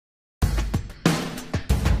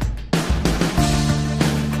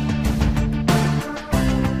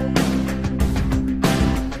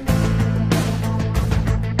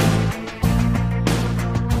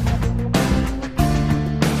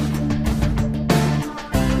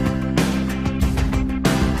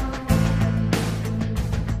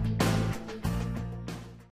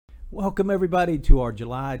Welcome, everybody, to our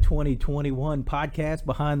July 2021 podcast,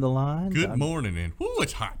 Behind the Lines. Good morning, and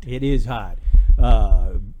it's hot. It is hot.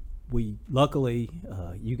 Luckily,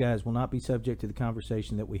 you guys will not be subject to the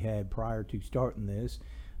conversation that we had prior to starting this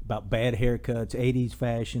about bad haircuts, 80s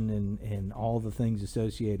fashion, and all the things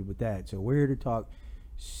associated with that. So we're here to talk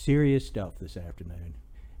serious stuff this afternoon,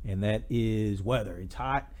 and that is weather. It's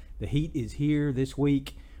hot. The heat is here this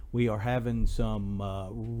week. We are having some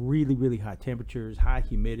really, really high temperatures, high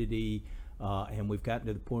humidity, and we've gotten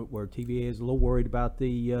to the point where TVA is a little worried about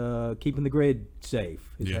the keeping the grid safe.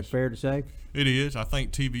 Is that fair to say? It is. I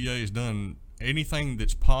think TVA has done anything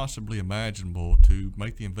that's possibly imaginable to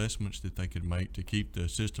make the investments that they could make to keep the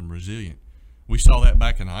system resilient. We saw that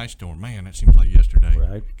back in the ice storm. Man, that seems like yesterday.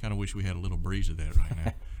 Right. Kind of wish we had a little breeze of that right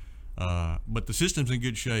now. But the system's in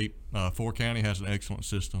good shape. Fort County has an excellent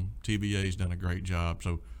system. TVA has done a great job.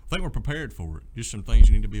 So I think we're prepared for it. Just some things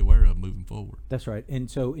you need to be aware of moving forward. That's right.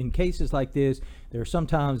 And so in cases like this, there are some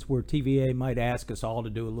times where TVA might ask us all to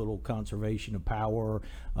do a little conservation of power.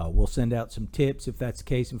 We'll send out some tips if that's the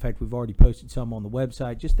case. In fact, we've already posted some on the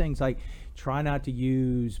website. Just things like try not to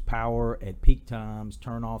use power at peak times,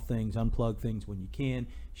 turn off things, unplug things when you can,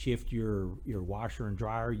 shift your washer and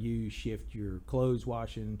dryer use, shift your clothes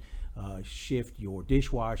washing, shift your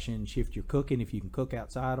dishwashing, shift your cooking. If you can cook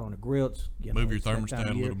outside on a grill, move your thermostat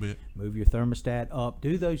a little bit. Move your thermostat up.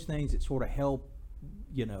 Do those things that sort of help,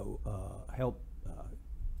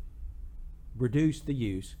 reduce the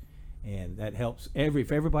use, and that helps.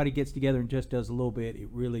 If everybody gets together and just does a little bit, it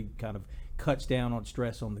really kind of cuts down on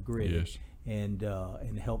stress on the grid. Yes. And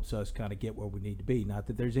helps us kind of get where we need to be. Not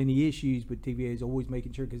that there's any issues, but TVA is always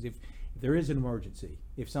making sure, because if there is an emergency,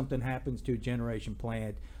 if something happens to a generation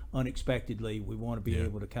plant unexpectedly, we want to be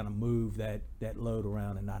able to kind of move that load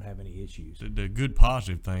around and not have any issues. The good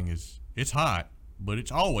positive thing is it's hot, but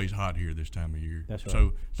it's always hot here this time of year. That's right.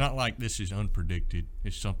 So it's not like this is unpredicted.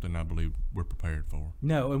 It's something I believe we're prepared for.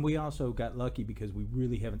 No, and we also got lucky because we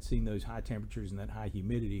really haven't seen those high temperatures and that high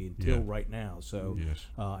humidity until right now. So, yes.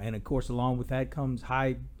 And of course, along with that comes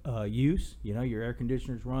high use. Your air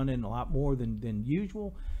conditioner's running a lot more than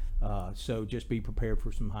usual. So just be prepared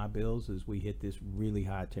for some high bills as we hit this really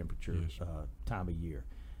high temperature time of year.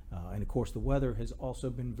 And of course, the weather has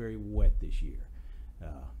also been very wet this year.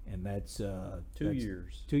 And that's 2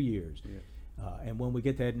 years. 2 years. Yeah. And when we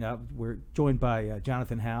get that, now we're joined by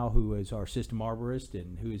Jonathan Howe, who is our system arborist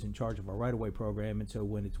and who is in charge of our right-of-way program. And so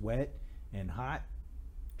when it's wet and hot,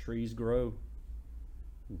 trees grow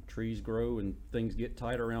and things get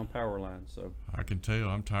tight around power lines. So I can tell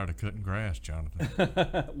I'm tired of cutting grass,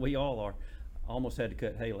 Jonathan. We all are. I almost had to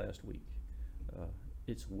cut hay last week.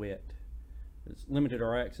 It's wet. It's limited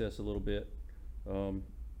our access a little bit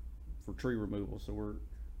for tree removal. So we're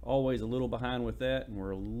always a little behind with that, and we're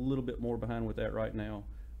a little bit more behind with that right now.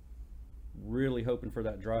 Really hoping for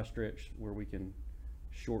that dry stretch where we can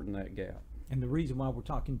shorten that gap. And the reason why we're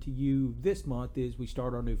talking to you this month is we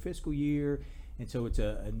start our new fiscal year, and so it's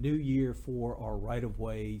a new year for our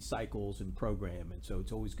right-of-way cycles and program. And so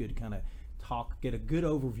it's always good to kind of get a good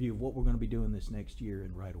overview of what we're going to be doing this next year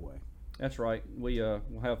in right-of-way. That's right. We'll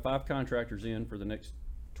have 5 contractors in for the next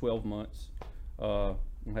 12 months. We'll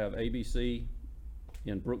have ABC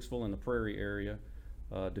in Brooksville and the Prairie area.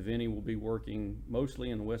 Deviney will be working mostly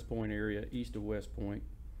in the West Point area, east of West Point,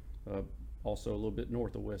 also a little bit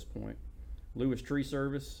north of West Point. Lewis Tree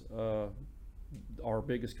Service, our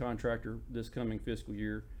biggest contractor this coming fiscal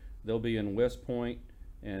year, they'll be in West Point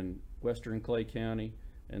and western Clay County,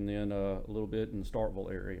 and then a little bit in the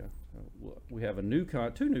Starkville area. We have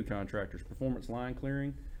two new contractors, Performance Line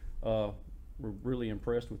Clearing. We're really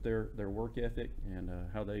impressed with their work ethic and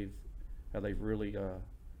how they've really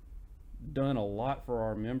done a lot for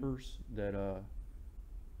our members that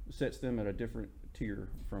sets them at a different tier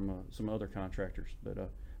from some other contractors.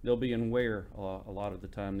 But they'll be in Ware a lot of the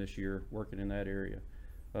time this year, working in that area.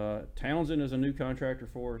 Townsend is a new contractor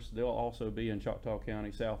for us. They'll also be in Choctaw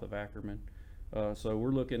County, south of Ackerman. So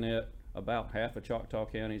we're looking at about half of Choctaw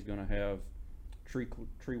County is going to have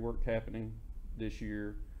tree work happening this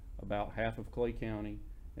year, about half of Clay County,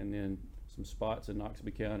 and then some spots in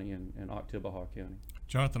Noxubee County and Oktibbeha County.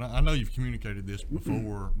 Jonathan, I know you've communicated this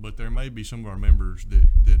before, but there may be some of our members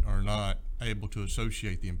that are not able to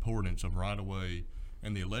associate the importance of right-of-way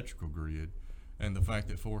and the electrical grid, and the fact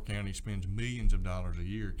that Fort County spends millions of dollars a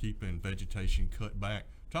year keeping vegetation cut back.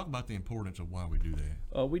 Talk about the importance of why we do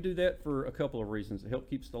that. We do that for a couple of reasons. It helps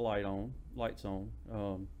keeps the lights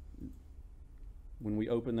on. When we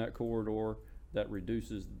open that corridor, that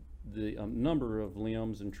reduces the number of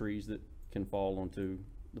limbs and trees that can fall onto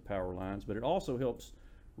the power lines, but it also helps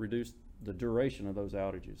reduce the duration of those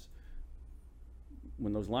outages.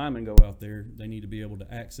 when those linemen go out there, they need to be able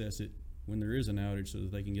to access it when there is an outage so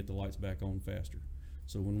that they can get the lights back on faster.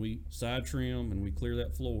 So when we side trim and we clear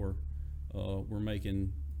that floor, we're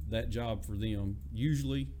making that job for them.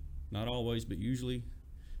 Usually, not always, but usually,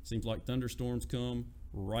 seems like thunderstorms come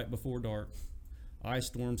right before dark. Ice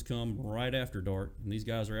storms come right after dark, and these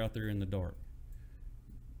guys are out there in the dark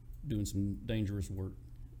doing some dangerous work.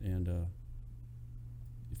 And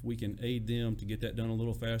if we can aid them to get that done a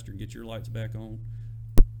little faster and get your lights back on,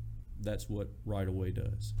 that's what Right Away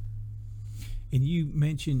does. And you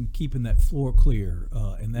mentioned keeping that floor clear,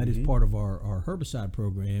 and that is part of our herbicide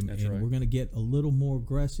program. That's and right. we're going to get a little more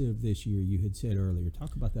aggressive this year, you had said earlier.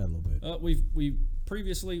 Talk about that a little bit. We've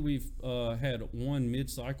previously had one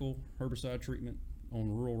mid-cycle herbicide treatment on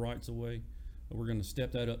rural rights of way. We're going to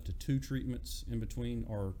step that up to 2 treatments in between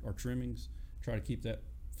our trimmings, try to keep that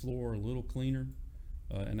floor a little cleaner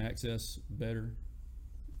and access better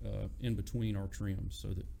in between our trims,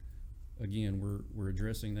 so that again we're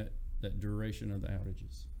addressing that duration of the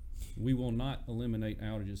outages. We will not eliminate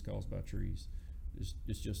outages caused by trees.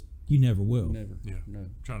 It's just You never will. never. Yeah. No.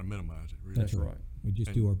 Trying to minimize it. Really. That's right. We just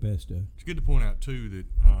And- do our best to. It's good to point out too that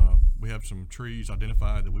we have some trees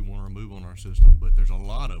identified that we want to remove on our system, but there's a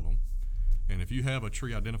lot of them. And if you have a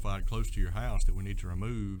tree identified close to your house that we need to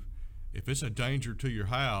remove, if it's a danger to your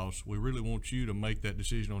house, we really want you to make that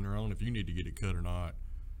decision on your own if you need to get it cut or not.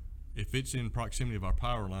 If it's in proximity of our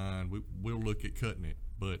power line, we'll look at cutting it.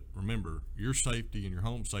 But remember, your safety and your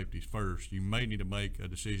home safety is first. You may need to make a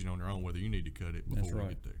decision on your own whether you need to cut it before That's we right.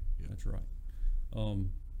 get there. Yeah. That's right.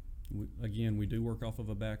 We do work off of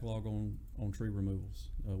a backlog on tree removals.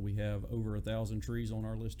 We have over 1,000 trees on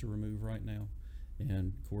our list to remove right now.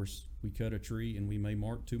 And of course, we cut a tree and we may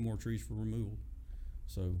mark 2 more trees for removal.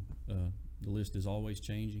 So the list is always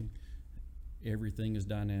changing. Everything is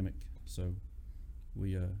dynamic. So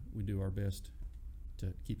we do our best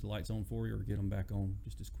to keep the lights on for you or get them back on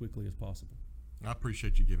just as quickly as possible. I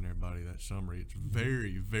appreciate you giving everybody that summary. It's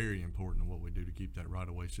very, very important what we do to keep that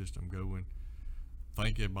right-of-way system going.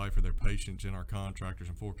 Thank everybody for their patience and our contractors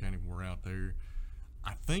in Fort County when we're out there.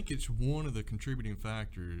 I think it's one of the contributing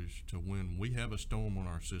factors to when we have a storm on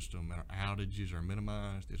our system and our outages are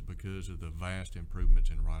minimized is because of the vast improvements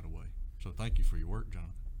in right-of-way. So thank you for your work,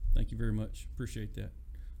 Jonathan. Thank you very much. Appreciate that.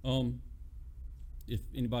 If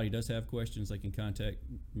anybody does have questions, they can contact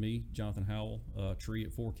me, Jonathan Howell, Tree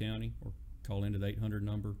at Fort County, or call into the 800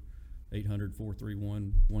 number,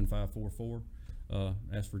 800-431-1544.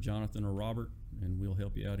 Ask for Jonathan or Robert, and we'll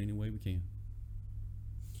help you out any way we can.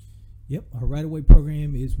 Yep, our right-of-way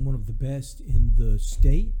program is one of the best in the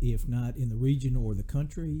state, if not in the region or the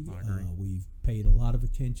country. I agree. We've paid a lot of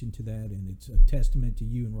attention to that, and it's a testament to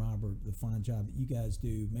you and Robert, the fine job that you guys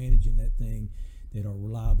do managing that thing, that our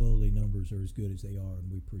reliability numbers are as good as they are,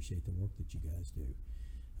 and we appreciate the work that you guys do.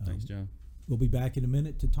 Thanks, John. We'll be back in a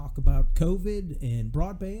minute to talk about COVID and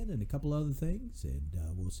broadband and a couple other things, and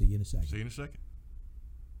we'll see you in a second. See you in a second.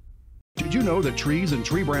 Did you know that trees and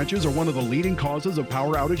tree branches are one of the leading causes of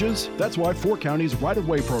power outages? That's why Fort County's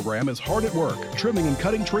right-of-way program is hard at work, trimming and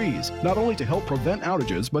cutting trees, not only to help prevent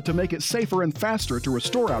outages, but to make it safer and faster to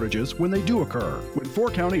restore outages when they do occur. When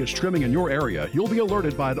Fort County is trimming in your area, you'll be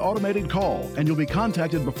alerted by an automated call, and you'll be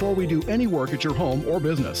contacted before we do any work at your home or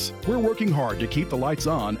business. We're working hard to keep the lights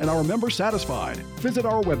on and our members satisfied. Visit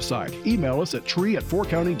our website, email us at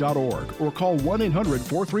tree@fortcounty.org, or call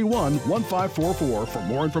 1-800-431-1544 for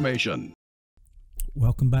more information.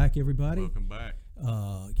 Welcome back, everybody. Welcome back.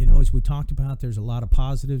 As we talked about, there's a lot of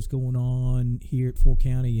positives going on here at Fort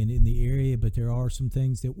County and in the area, but there are some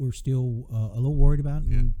things that we're still a little worried about,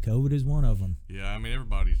 and COVID is one of them. Yeah, I mean,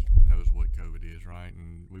 everybody knows what COVID is, right?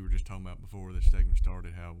 And we were just talking about before this segment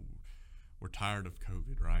started how we're tired of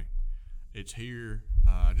COVID, right? It's here.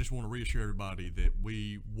 I just want to reassure everybody that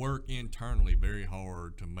we work internally very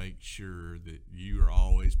hard to make sure that you are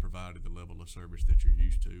always provided the level of service that you're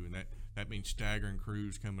used to, and that means staggering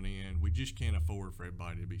crews coming in. We just can't afford for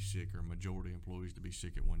everybody to be sick or a majority of employees to be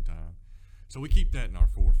sick at one time. So we keep that in our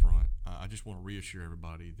forefront. I just want to reassure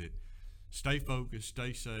everybody that stay focused,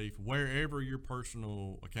 stay safe, wherever your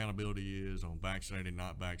personal accountability is on vaccinated,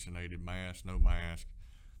 not vaccinated, mask, no mask,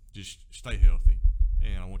 just stay healthy.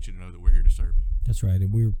 And I want you to know that we're here to serve you. That's right,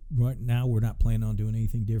 and we're not planning on doing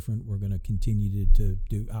anything different. We're going to continue to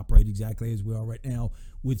operate exactly as we are right now,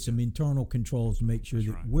 with some internal controls to make sure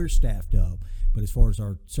That's that right. we're staffed up. But as far as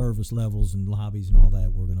our service levels and lobbies and all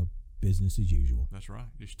that, we're going to business as usual. That's right.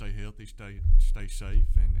 Just stay healthy, stay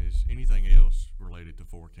safe, and as anything else related to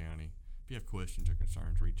Fort County, if you have questions or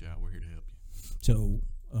concerns, reach out. We're here to help you. So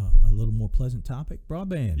a little more pleasant topic: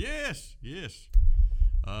 broadband. Yes.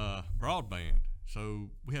 Broadband. So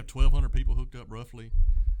we have 1,200 people hooked up roughly,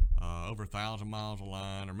 over 1,000 miles of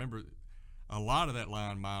line. Remember, a lot of that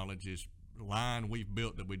line mileage is line we've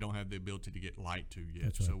built that we don't have the ability to get light to yet.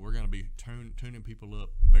 That's right. So we're going to be tuning people up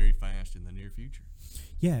very fast in the near future.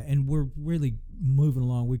 Yeah, and we're really moving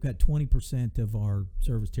along. We've got 20% of our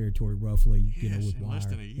service territory, roughly, Yes, with in wire less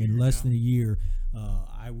than a year, in less yeah. than a year.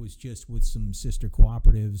 I was just with some sister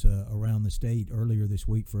cooperatives around the state earlier this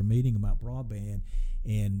week for a meeting about broadband,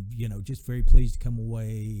 and just very pleased to come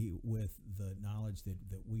away with the knowledge that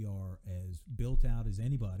we are as built out as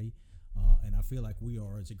anybody. And I feel like we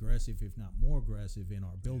are as aggressive, if not more aggressive, in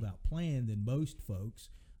our build-out plan than most folks.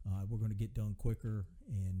 We're going to get done quicker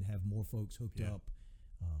and have more folks hooked up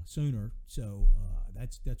sooner. So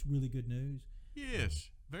that's really good news. Yes,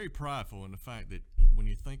 very prideful in the fact that when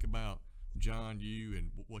you think about John, you,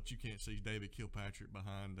 and what you can't see is David Kilpatrick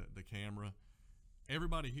behind the camera,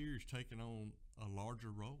 everybody here is taking on a larger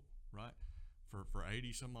role, right? For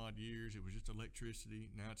 80 some odd years, it was just electricity.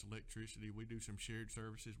 Now it's electricity. We do some shared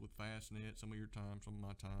services with Fastnet, some of your time, some of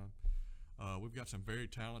my time. We've got some very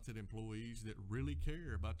talented employees that really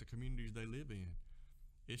care about the communities they live in.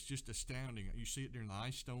 It's just astounding. You see it during the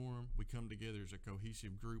ice storm. We come together as a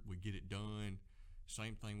cohesive group. We get it done.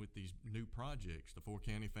 Same thing with these new projects, the 4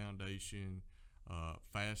 County Foundation,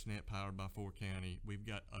 Fastnet powered by 4 County. We've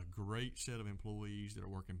got a great set of employees that are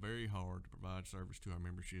working very hard to provide service to our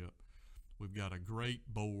membership. We've got a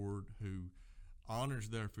great board who honors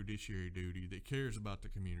their fiduciary duty, that cares about the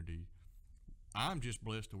community. I'm just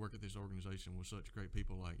blessed to work at this organization with such great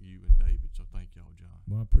people like you and David, so thank y'all, John.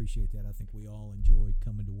 Well, I appreciate that. I think we all enjoy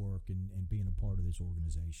coming to work and being a part of this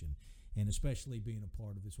organization, and especially being a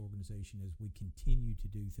part of this organization as we continue to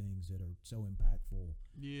do things that are so impactful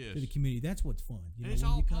Yes. to the community. That's what's fun. And it's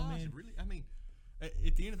when all you come positive, in, really. I mean,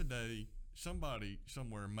 at the end of the day, somebody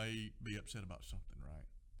somewhere may be upset about something, right?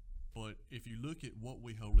 But if you look at what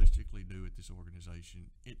we holistically do at this organization,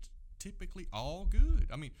 it's typically all good.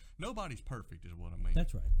 I mean, nobody's perfect is what I mean.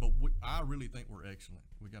 That's right. But I really think we're excellent.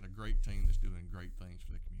 We got a great team that's doing great things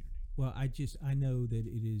for the community. Well, I know that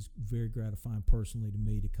it is very gratifying personally to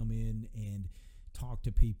me to come in and talk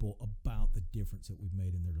to people about the difference that we've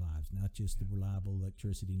made in their lives, not just the reliable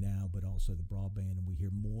electricity now, but also the broadband. And we hear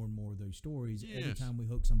more and more of those stories every Yes. time we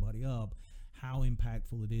hook somebody up, how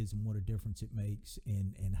impactful it is and what a difference it makes,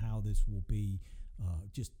 and how this will be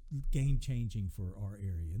just game changing for our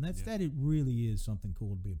area. And that it really is something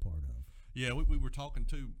cool to be a part of. Yeah, we were talking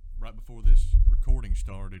too right before this recording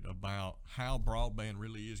started about how broadband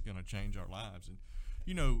really is going to change our lives.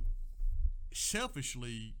 And,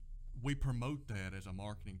 selfishly, we promote that as a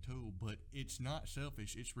marketing tool, but it's not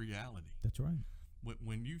selfish, it's reality. That's right.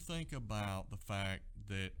 When you think about the fact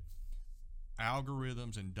that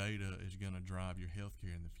algorithms and data is going to drive your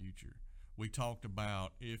healthcare in the future, we talked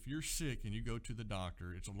about if you're sick and you go to the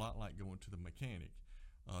doctor, it's a lot like going to the mechanic.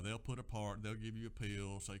 They'll put a part, they'll give you a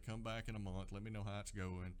pill, say come back in a month, let me know how it's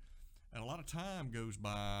going. And a lot of time goes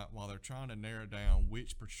by while they're trying to narrow down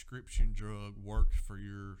which prescription drug works for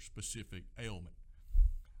your specific ailment.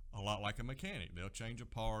 A lot like a mechanic. They'll change a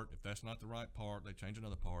part. If that's not the right part, they change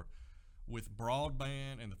another part. With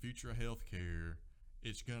broadband and the future of healthcare,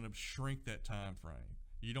 it's going to shrink that time frame.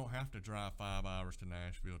 You don't have to drive 5 hours to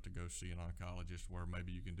Nashville to go see an oncologist, where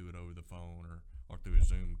maybe you can do it over the phone or through a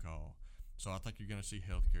Zoom call. So I think you're going to see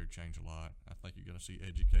healthcare change a lot. I think you're going to see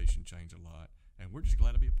education change a lot. And we're just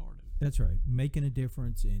glad to be a part of it. That's right. Making a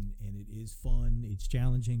difference, and it is fun. It's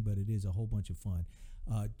challenging, but it is a whole bunch of fun.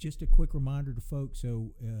 Just a quick reminder to folks,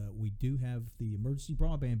 so we do have the Emergency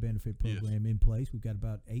Broadband Benefit Program in place. We've got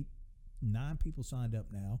about 9 people signed up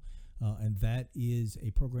now, and that is a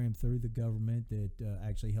program through the government that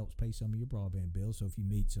actually helps pay some of your broadband bills. So if you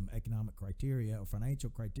meet some economic criteria or financial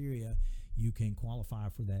criteria, you can qualify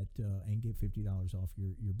for that and get $50 off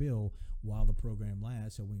your bill while the program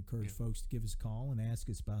lasts. So we encourage folks to give us a call and ask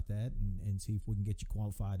us about that, and see if we can get you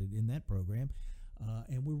qualified in that program.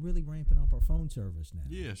 And we're really ramping up our phone service now.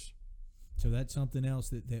 Yes. So that's something else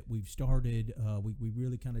that we've started. We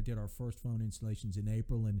really kind of did our first phone installations in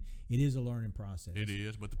April, and it is a learning process. It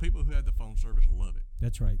is, but the people who have the phone service love it.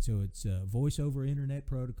 That's right. So it's Voice over Internet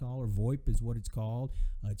Protocol, or VoIP is what it's called.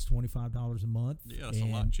 It's $25 a month. Yeah, that's a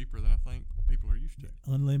lot cheaper than I think people are used to.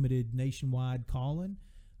 Unlimited nationwide calling.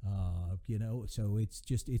 So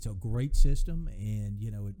it's a great system, and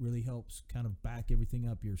it really helps kind of back everything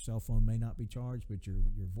up. Your cell phone may not be charged, but your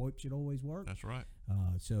VoIP should always work. That's right.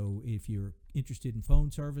 So if you're interested in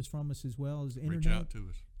phone service from us as well as internet, Reach out to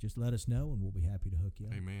us. just let us know, and we'll be happy to hook you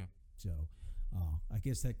up. Amen. So I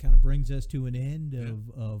guess that kind of brings us to an end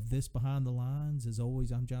of this Behind the Lines. As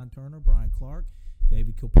always, I'm John Turner. Brian Clark,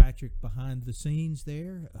 David Kilpatrick behind the scenes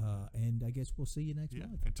there, and I guess we'll see you next Yeah,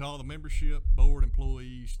 month. and to all the membership, board,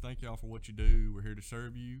 employees, thank y'all for what you do. We're here to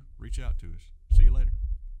serve you. Reach out to us. See you later.